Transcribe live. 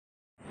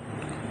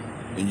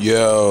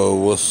Yo,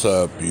 what's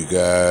up, you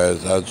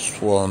guys? I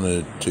just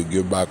wanted to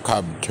give my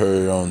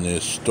commentary on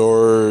this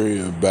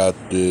story about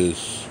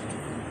this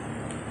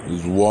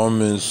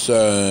woman's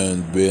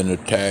son being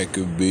attacked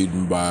and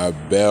beaten by a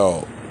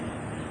belt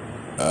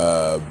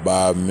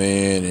by a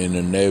man in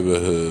the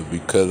neighborhood,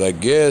 because I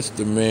guess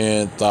the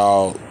man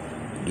thought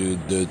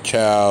the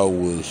child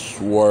was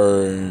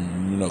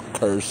swearing,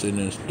 cursing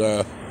and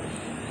stuff,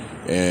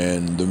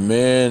 and the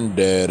man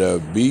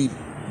that beat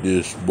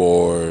this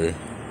boy,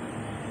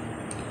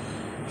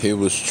 he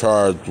was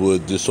charged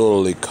with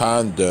disorderly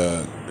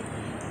conduct,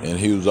 and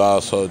he was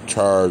also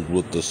charged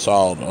with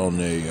assault on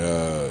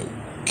a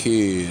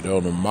kid,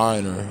 on a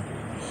minor.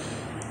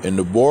 And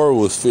the boy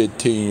was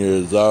 15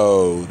 years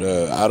old.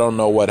 I don't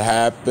know what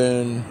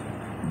happened,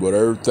 but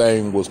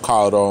everything was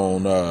caught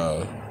on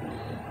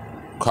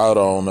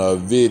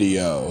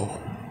video,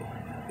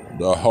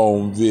 the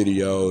home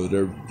video and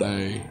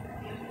everything,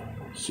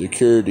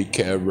 security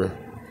camera.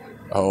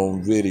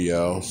 Home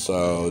video.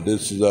 So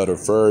this is under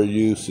fair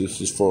use. This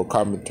is for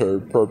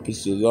commentary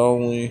purposes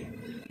only,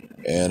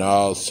 and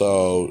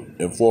also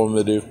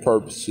informative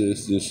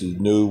purposes. This is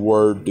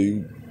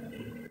newsworthy.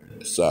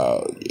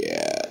 So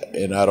yeah,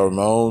 and I don't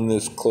own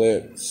this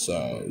clip.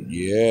 So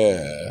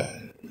yeah,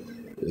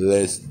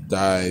 let's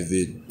dive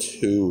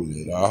into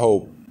it. I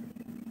hope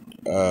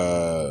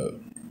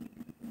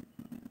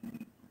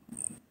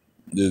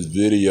this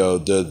video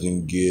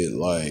doesn't get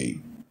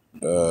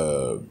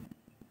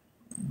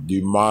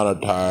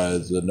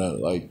demonetized or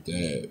nothing like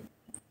that.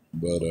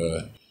 But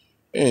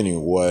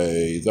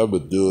anyways, I'm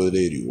gonna do it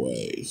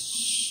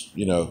anyways.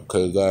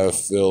 Cause I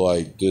feel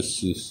like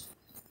this is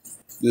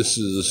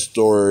a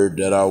story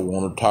that I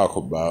want to talk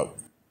about.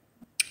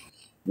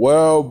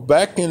 Well,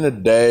 back in the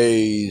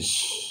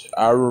days,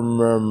 I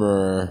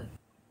remember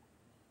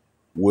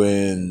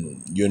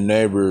when your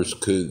neighbors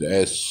could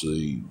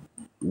actually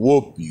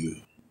whoop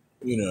you,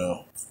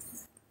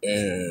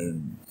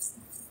 and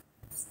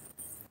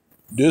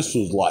this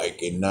was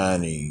like in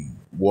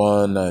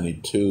 91,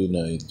 92,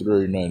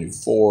 93,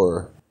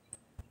 94,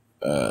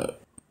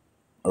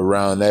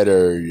 around that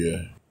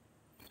area.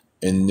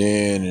 And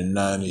then in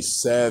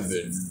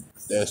 97,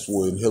 that's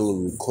when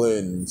Hillary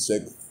Clinton,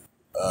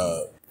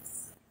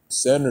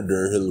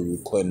 Senator Hillary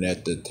Clinton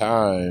at the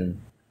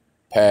time,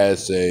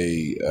 passed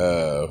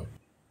a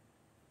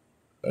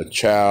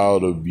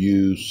child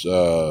abuse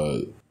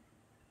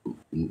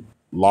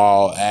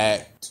law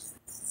act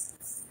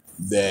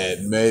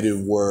that made it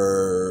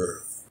where,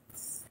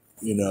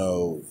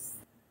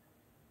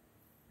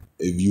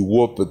 if you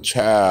whoop a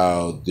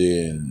child,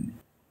 then,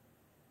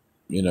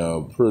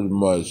 pretty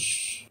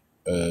much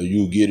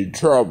you get in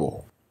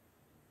trouble.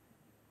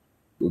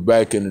 But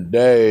back in the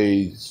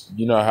days,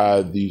 you know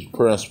how these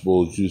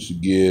principals used to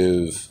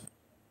give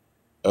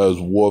us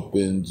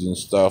whoopings and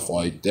stuff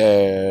like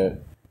that.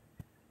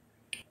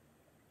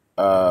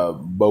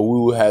 But we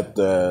would have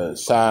to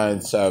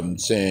sign something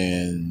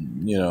saying,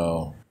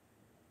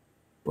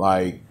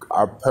 like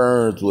our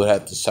parents would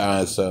have to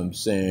sign something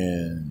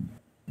saying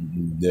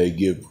they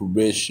give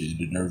permission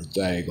and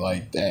everything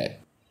like that.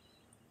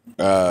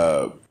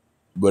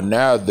 But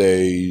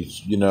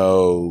nowadays,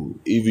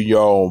 even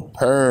your own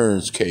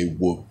parents can't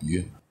whoop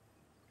you,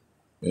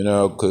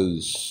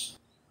 because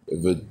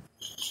if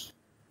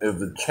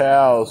a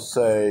child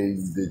say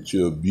that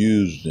you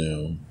abuse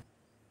them,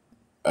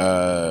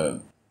 a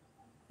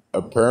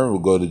parent will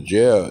go to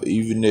jail,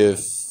 even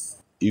if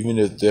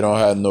they don't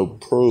have no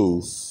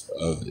proof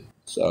of it.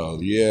 So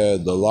yeah,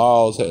 the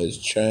laws has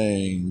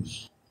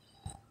changed.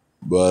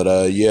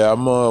 But yeah,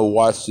 I'm gonna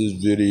watch this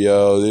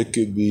video. It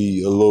could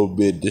be a little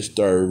bit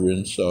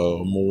disturbing, so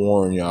I'm gonna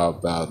warn y'all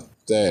about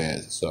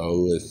that. So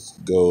let's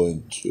go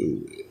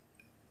into it.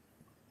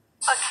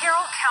 A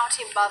Carroll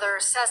County mother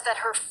says that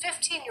her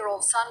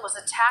 15-year-old son was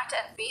attacked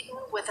and beaten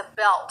with a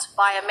belt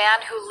by a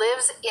man who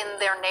lives in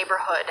their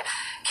neighborhood.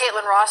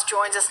 Caitlin Ross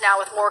joins us now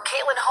with more.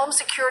 Caitlin, home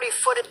security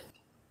footage.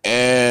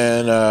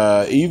 And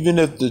even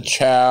if the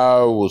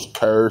child was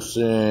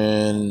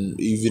cursing,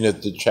 even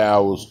if the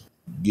child was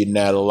getting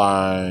out of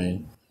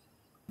line,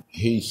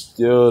 he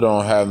still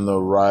don't have no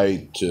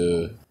right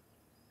to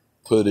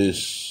put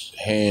his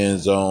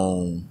hands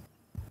on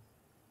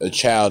a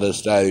child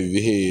that's not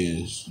even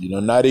his,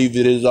 not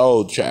even his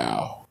old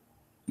child,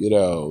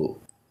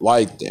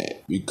 like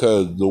that.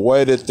 Because the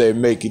way that they're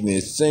making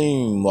it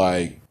seem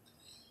like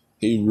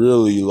he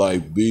really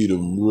beat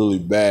him really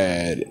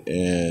bad,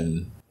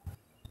 and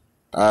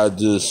I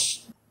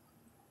just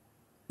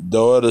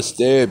don't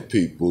understand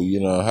people,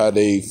 how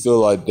they feel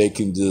like they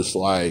can just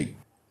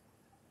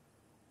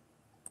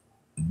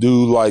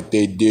do like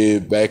they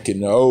did back in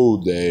the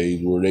old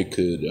days, where they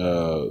could,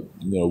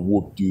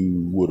 whoop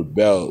you with a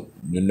belt.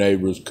 Your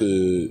neighbors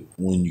could,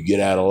 when you get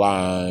out of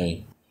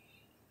line,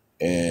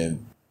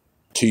 and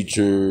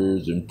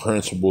teachers and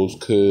principals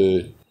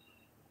could.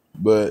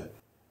 But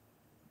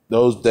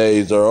those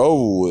days are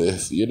over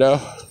with,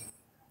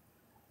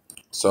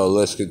 So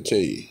let's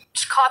continue.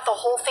 Caught the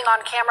whole thing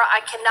on camera.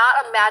 I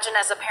cannot imagine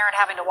as a parent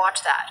having to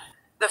watch that.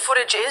 The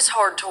footage is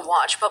hard to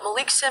watch, but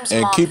Malik Sims'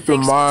 And mom keep in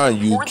thinks mind,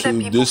 it's important that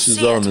YouTube, people this is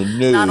see on the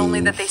it. Not only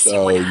that news, they see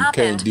so what you can't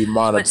happened, but see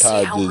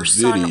demonetize how her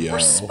this son video,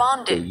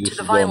 responded because to this the is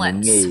on the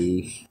violence.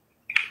 news.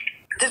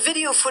 The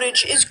video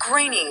footage is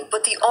grainy,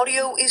 but the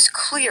audio is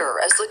clear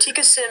as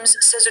Latika Sims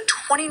says a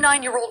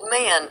 29-year-old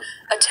man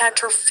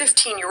attacked her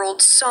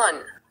 15-year-old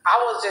son. I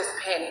was just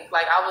panicked.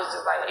 Like, I was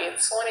just like,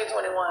 it's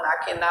 2021. I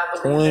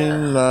cannot believe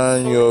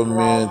that. 29-year-old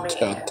man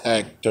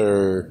attacked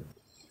her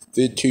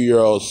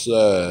 15-year-old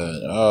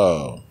son.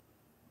 Oh,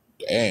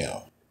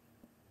 damn.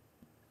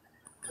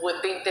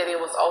 Would think that it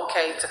was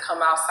okay to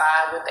come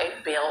outside with a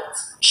belt.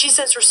 She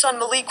says her son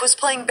Malik was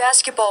playing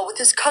basketball with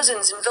his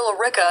cousins in Villa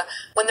Rica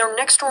when their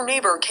next-door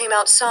neighbor came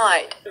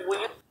outside.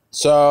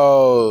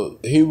 So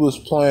he was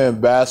playing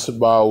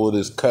basketball with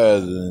his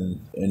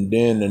cousin, and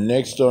then the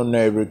next door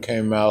neighbor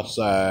came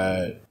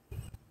outside,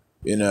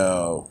 you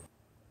know,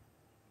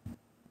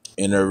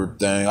 and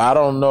everything. I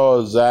don't know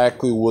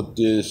exactly what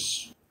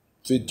this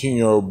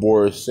 15-year-old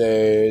boy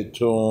said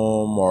to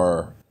him,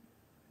 or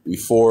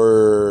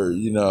before,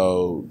 you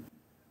know,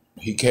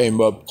 he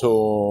came up to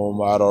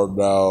him. I don't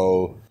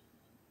know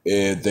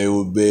if they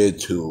were being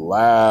too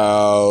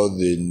loud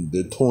and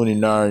the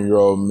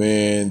 29-year-old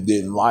man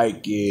didn't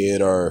like it,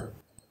 or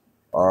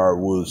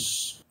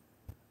was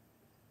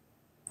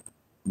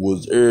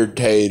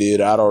irritated.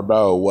 I don't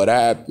know what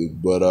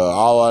happened, but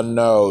all I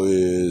know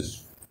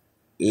is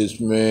this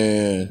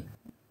man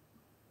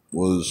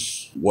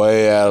was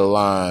way out of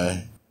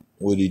line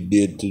what he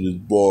did to this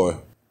boy.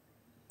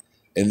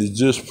 And it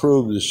just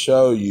proved to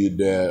show you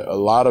that a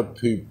lot of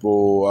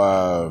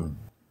people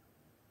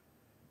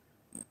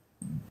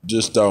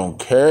just don't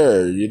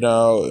care, you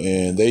know,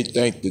 and they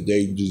think that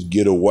they just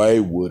get away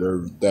with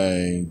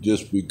everything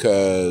just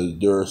because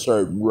they're a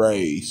certain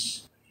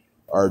race,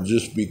 or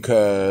just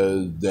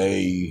because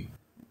they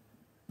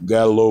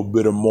got a little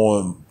bit of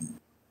more,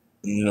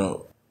 you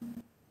know,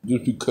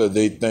 just because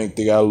they think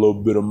they got a little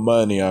bit of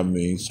money. I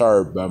mean,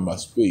 sorry about my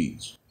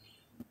speech.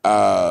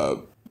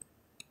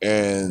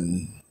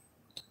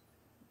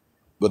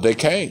 But they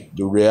can't.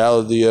 The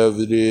reality of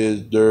it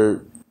is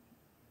their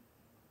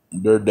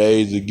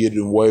days of getting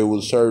away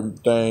with certain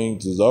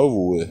things is over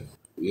with,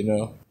 you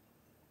know?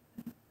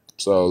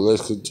 So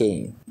let's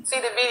continue. See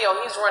the video,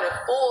 he's running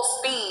full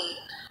speed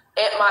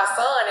at my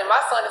son, and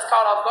my son is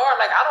caught off guard.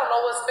 Like, I don't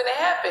know what's going to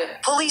happen.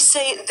 Police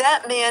say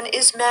that man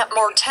is Matt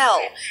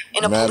Martell.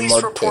 In a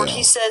police report,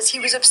 he says he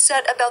was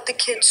upset about the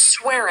kids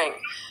swearing.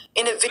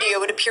 In a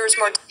video, it appears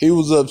he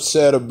was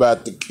upset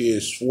about the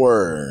kids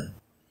swearing.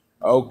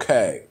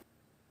 Okay.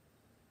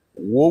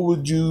 What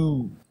would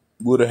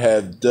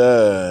have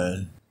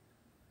done,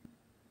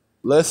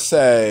 let's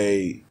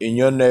say, in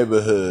your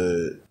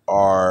neighborhood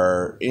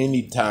or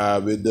any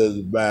time, it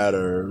doesn't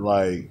matter,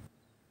 like,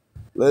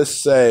 let's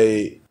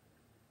say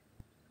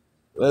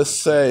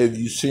if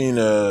you seen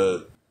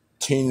a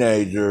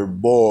teenager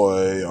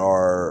boy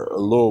or a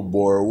little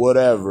boy or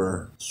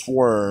whatever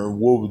swearing,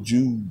 what would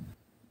you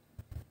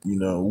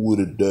would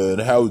have done?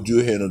 How would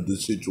you handle the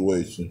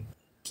situation?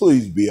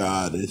 Please be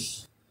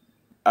honest.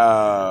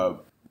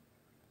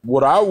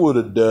 What I would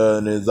have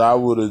done is I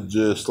would have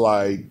just,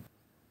 like,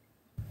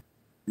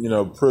 you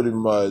know, pretty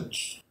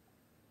much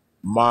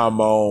mind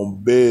my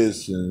own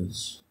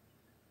business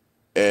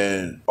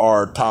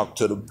or talk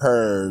to the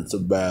parents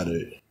about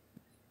it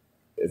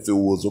if it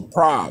was a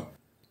problem.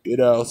 You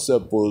know,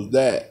 simple as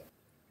that.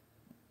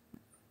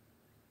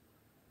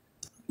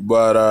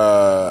 But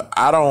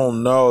I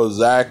don't know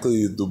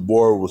exactly if the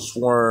boy was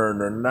swearing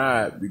or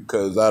not,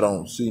 because I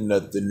don't see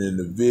nothing in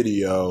the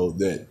video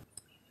that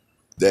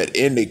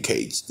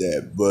indicates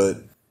that.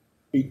 But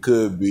he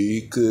could be,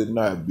 he could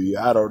not be.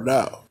 I don't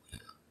know.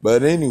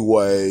 But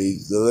anyway,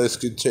 let's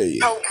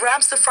continue.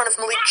 Grabs the front of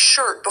Malik's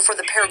shirt before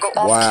the pair go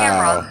off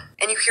camera,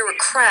 and you hear a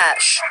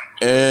crash.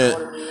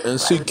 And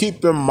see,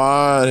 keep in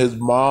mind, his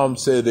mom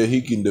said that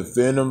he can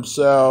defend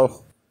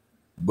himself,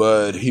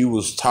 but he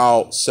was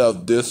taught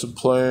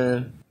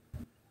self-discipline,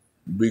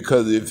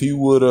 because if he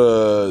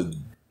would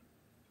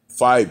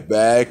fight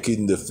back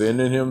in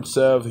defending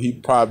himself, he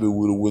probably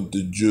would have went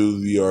to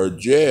juvie or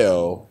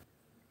jail,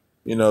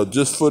 you know,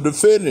 just for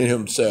defending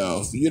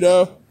himself, you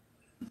know?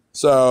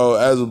 So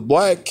as a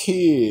black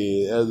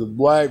kid, as a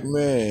black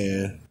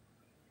man,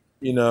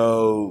 you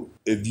know,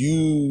 if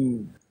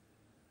you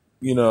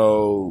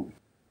know,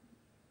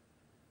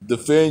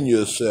 defend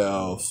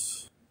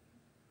yourself,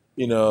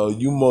 you know,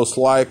 you most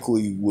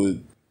likely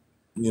would,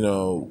 you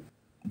know,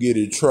 get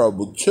in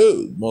trouble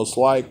too, most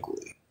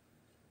likely,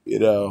 you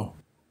know.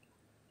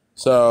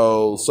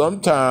 So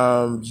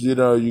sometimes, you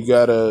know, you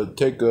gotta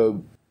take a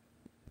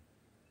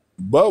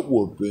butt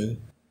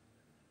whooping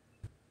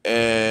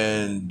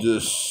and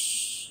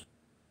just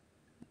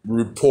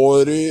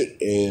report it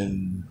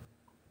and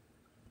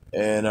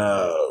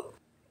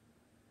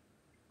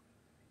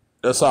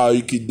that's all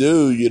you can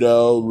do, you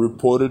know,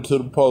 report it to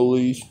the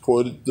police,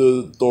 report it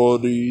to the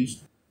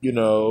authorities, you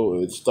know,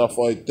 and stuff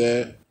like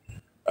that.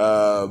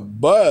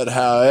 But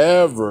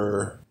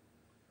however,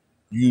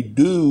 you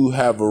do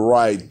have a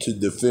right to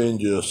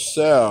defend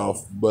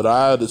yourself, but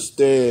I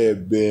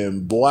understand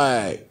being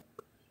black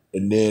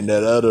and then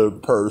that other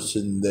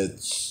person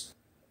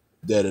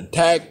that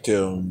attacked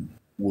him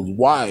was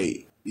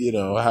white. You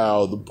know,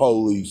 how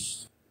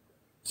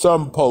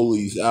some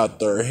police out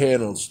there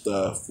handle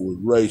stuff with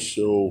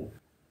racial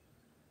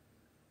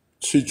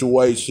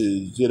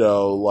situations, you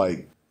know,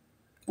 like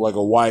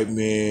a white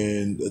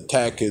man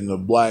attacking a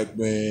black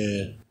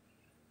man.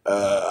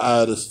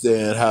 I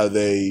understand how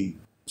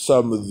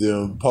some of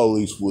them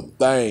police would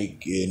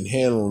think and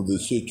handle the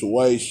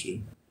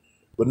situation,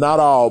 but not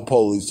all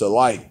police are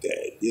like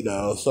that. You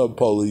know, some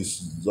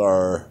police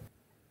are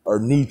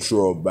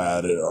neutral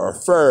about it or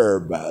fair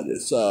about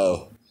it.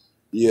 So,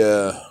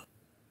 yeah,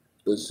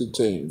 let's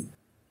continue.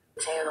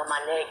 His hands on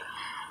my neck.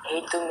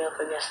 He threw me up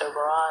against the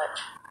garage,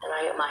 and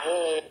I hit my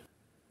head.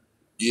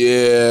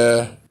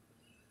 Yeah.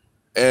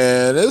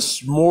 And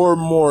it's more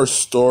and more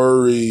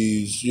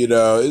stories, you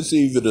know. It's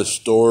even a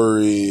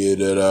story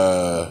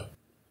that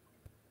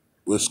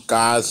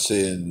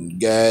Wisconsin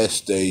gas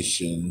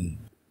station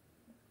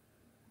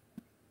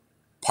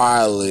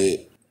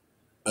pilot.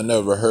 I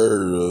never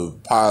heard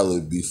of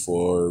pilot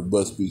before. It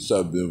must be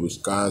something in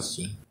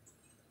Wisconsin.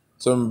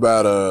 Something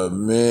about a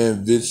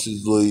man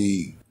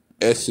viciously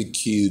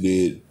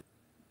executed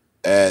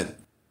at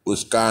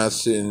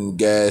Wisconsin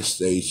gas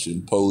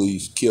station.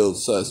 Police killed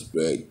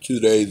suspect 2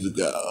 days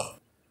ago.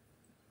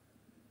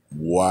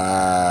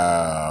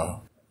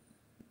 Wow.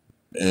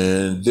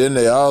 And then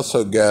they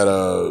also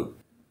got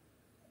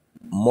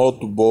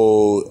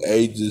multiple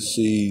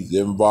agencies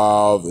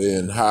involved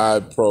in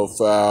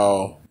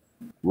high-profile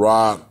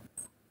Rock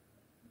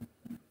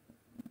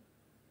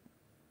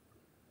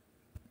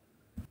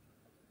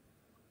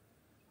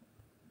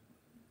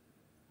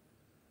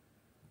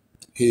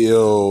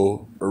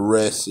Hill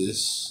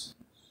arrests.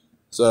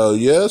 So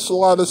yeah, it's a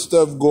lot of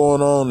stuff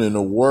going on in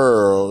the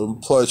world,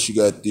 and plus you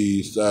got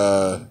these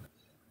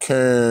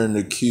Karen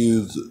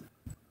accuses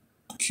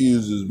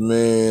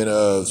man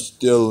of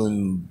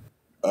stealing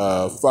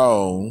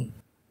phone.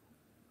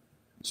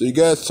 So you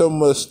got so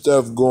much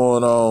stuff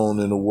going on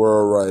in the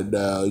world right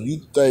now.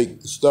 You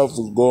think stuff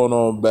was going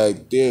on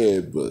back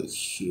then, but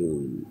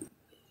shoot,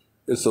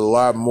 it's a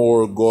lot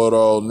more going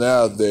on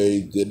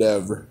nowadays than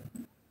ever.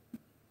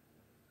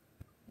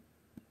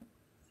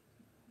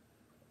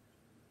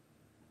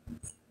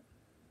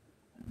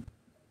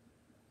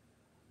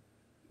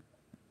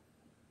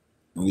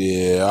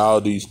 Yeah,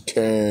 all these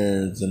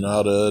Karens and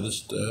all the other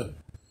stuff.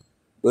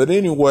 But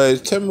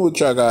anyways, tell me what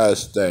y'all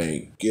guys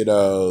think. Would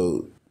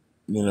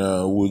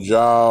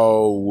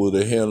y'all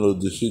have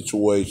handled the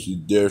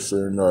situation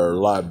different or a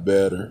lot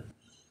better?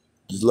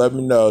 Just let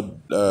me know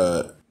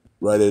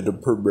right at the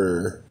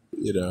premiere.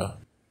 You know,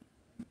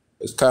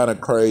 it's kind of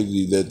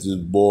crazy that this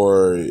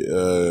boy,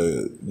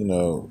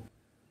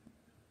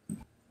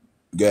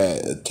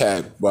 got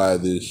attacked by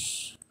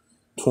this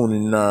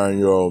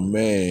 29-year-old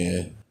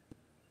man.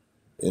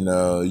 You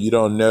know, you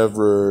don't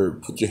never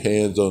put your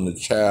hands on the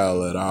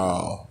child at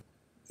all.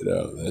 You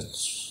know,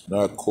 that's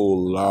not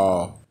cool at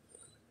all.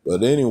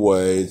 But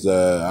anyways,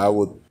 I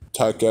will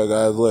talk to y'all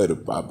guys later.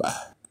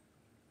 Bye-bye.